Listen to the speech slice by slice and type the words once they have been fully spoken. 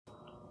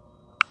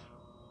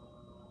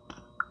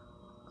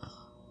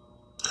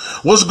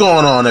What's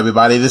going on,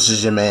 everybody? This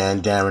is your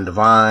man, Darren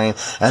Devine,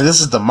 and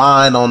this is the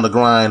Mind on the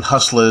Grind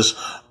Hustlers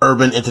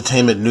Urban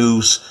Entertainment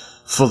News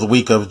for the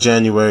week of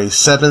January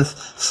 7th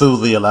through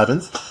the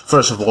 11th.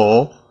 First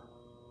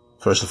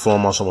and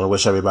foremost, I want to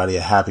wish everybody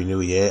a Happy New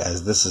Year,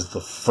 as this is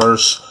the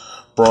first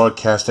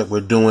broadcast that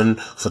we're doing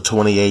for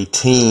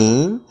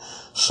 2018.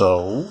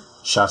 So,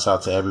 shouts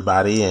out to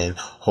everybody, and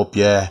hope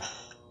your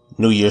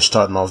New Year's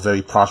starting off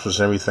very prosperous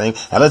and everything.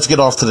 And let's get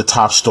off to the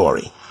top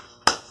story.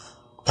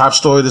 Top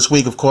story this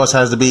week, of course,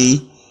 has to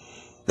be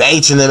the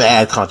H&M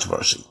ad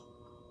controversy.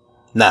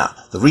 Now,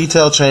 the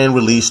retail chain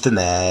released an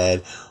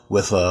ad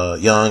with a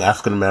young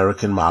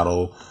African-American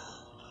model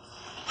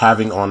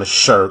having on a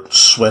shirt,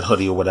 sweat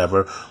hoodie or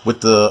whatever,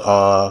 with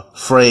the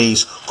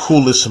phrase,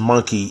 "coolest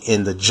monkey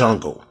in the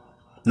jungle."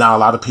 Now, a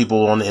lot of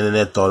people on the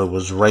internet thought it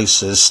was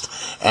racist,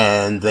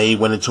 and they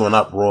went into an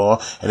uproar,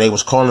 and they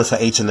was calling for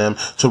H&M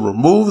to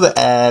remove the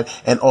ad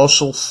and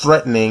also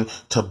threatening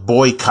to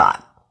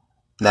boycott.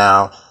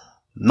 Now,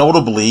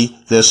 notably,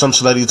 there's some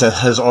celebrities that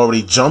has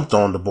already jumped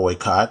on the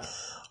boycott.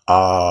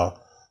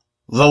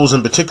 Those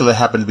in particular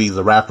happen to be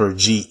the rapper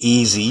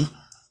G-Eazy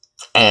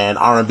and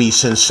R&B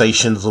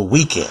sensation The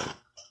Weeknd.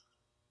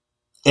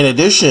 In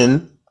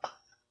addition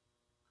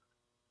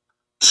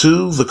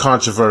to the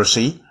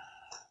controversy,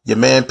 your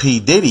man P.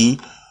 Diddy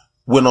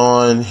went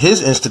on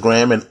his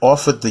Instagram and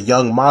offered the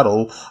young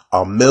model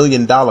 $1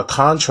 million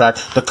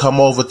contract to come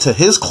over to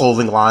his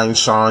clothing line,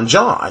 Sean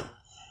John.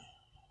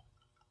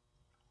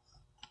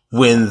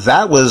 When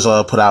that was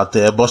put out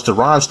there, Busta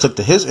Rhymes took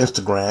to his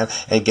Instagram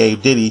and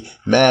gave Diddy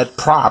mad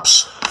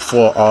props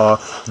for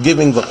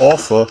giving the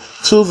offer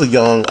to the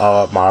young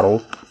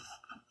model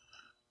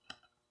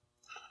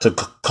to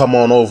come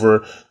on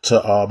over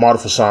to model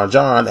for Sean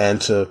John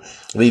and to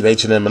leave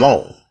H&M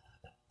alone.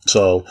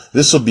 So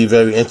this will be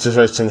very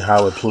interesting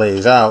how it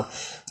plays out,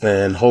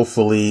 and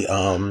hopefully,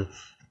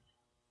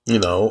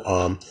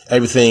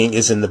 everything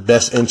is in the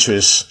best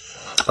interest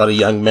of the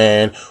young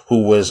man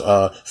who was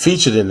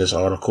featured in this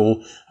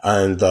article.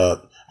 And I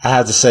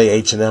have to say,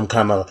 H&M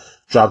kind of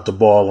dropped the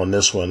ball on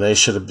this one. They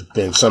should have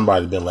been,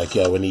 somebody been like,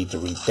 we need to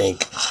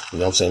rethink,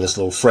 this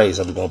little phrase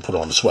that we're going to put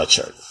on the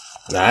sweatshirt.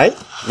 All right?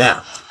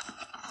 Now,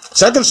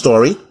 second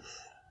story,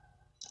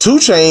 2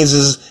 Chainz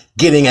is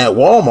getting at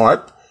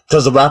Walmart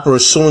because the rapper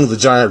is suing the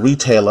giant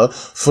retailer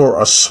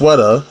for a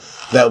sweater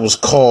that was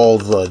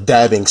called the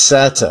Dabbing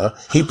Santa.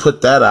 He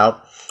put that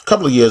out a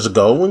couple of years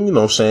ago and,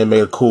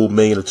 made a cool $1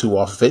 million or $2 million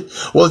off of it.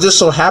 Well, it just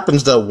so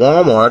happens that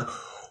Walmart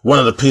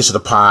wanted a piece of the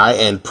pie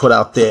and put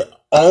out their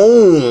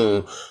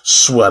own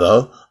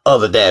sweater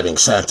of the Dabbing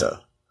Santa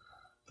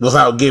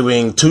without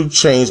giving 2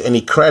 Chainz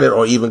any credit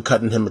or even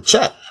cutting him a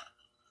check.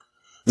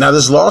 Now,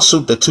 this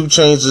lawsuit that 2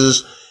 Chainz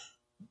is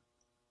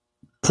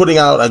putting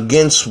out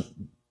against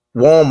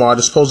Walmart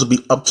is supposed to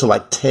be up to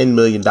like $10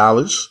 million.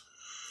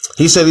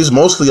 He said he's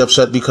mostly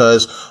upset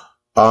because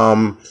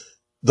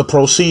the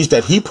proceeds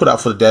that he put out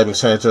for the Dabbing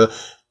Santa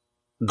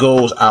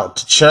goes out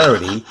to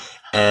charity,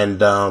 and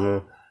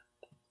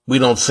we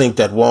don't think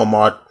that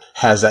Walmart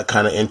has that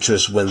kind of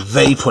interest when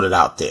they put it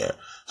out there.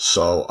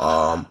 So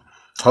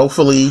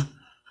hopefully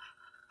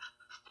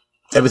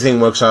everything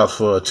works out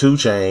for 2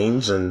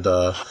 Chainz, and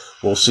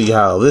we'll see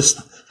how this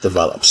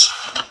develops.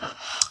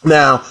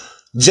 Now,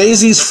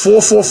 Jay-Z's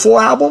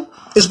 444 album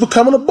is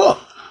becoming a book.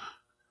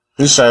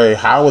 You say,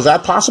 how is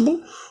that possible?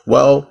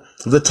 Well,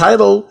 the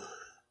title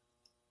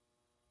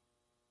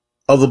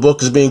of the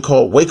book is being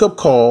called Wake Up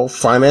Call,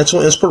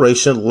 Financial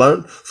Inspiration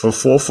Learned from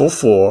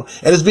 444,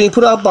 and it's being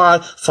put out by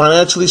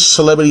financially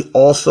celebrity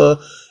author,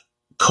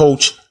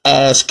 coach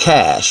Ash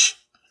Cash.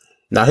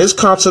 Now, his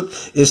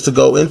concept is to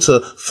go into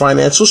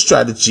financial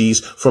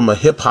strategies from a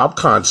hip-hop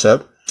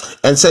concept,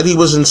 and said he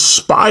was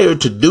inspired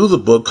to do the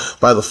book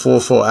by the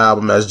 444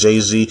 album, as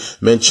Jay-Z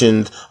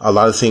mentioned a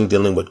lot of things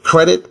dealing with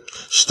credit,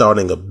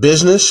 starting a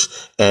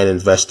business, and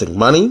investing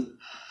money.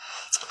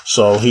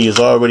 So he has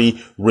already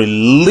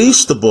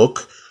released the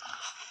book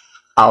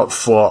out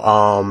for,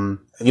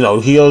 he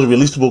already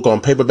released the book on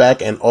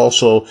paperback and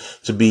also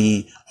to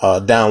be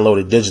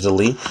downloaded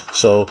digitally.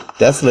 So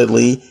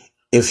definitely,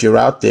 if you're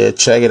out there,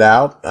 check it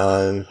out.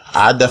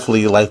 I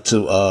definitely like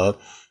to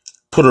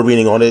put a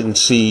reading on it and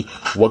see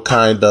what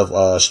kind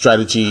of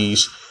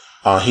strategies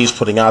he's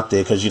putting out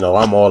there, because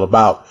I'm all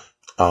about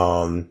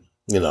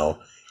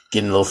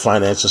getting a little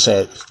financial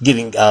set,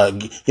 getting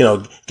the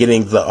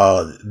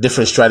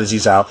different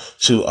strategies out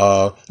to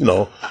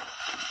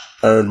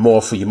earn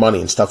more for your money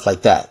and stuff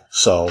like that.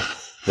 So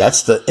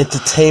that's the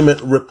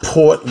entertainment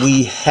report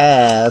we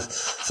have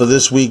for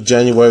this week,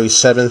 January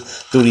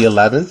 7th through the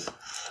 11th.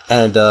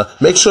 And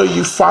make sure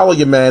you follow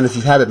your man. If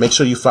you haven't, make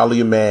sure you follow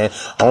your man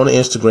on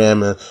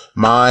Instagram,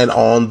 Mind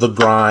on the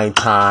Grind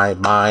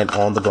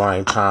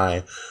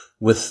Time,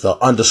 with the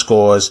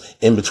underscores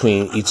in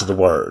between each of the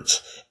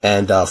words.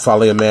 And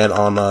follow your man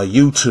on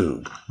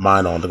YouTube,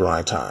 Mind on the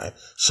Grind Time.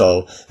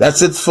 So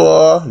that's it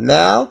for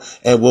now,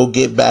 and we'll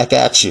get back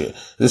at you.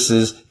 This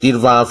is D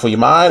Divine for your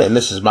mind, and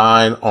this is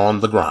Mind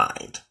on the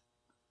Grind.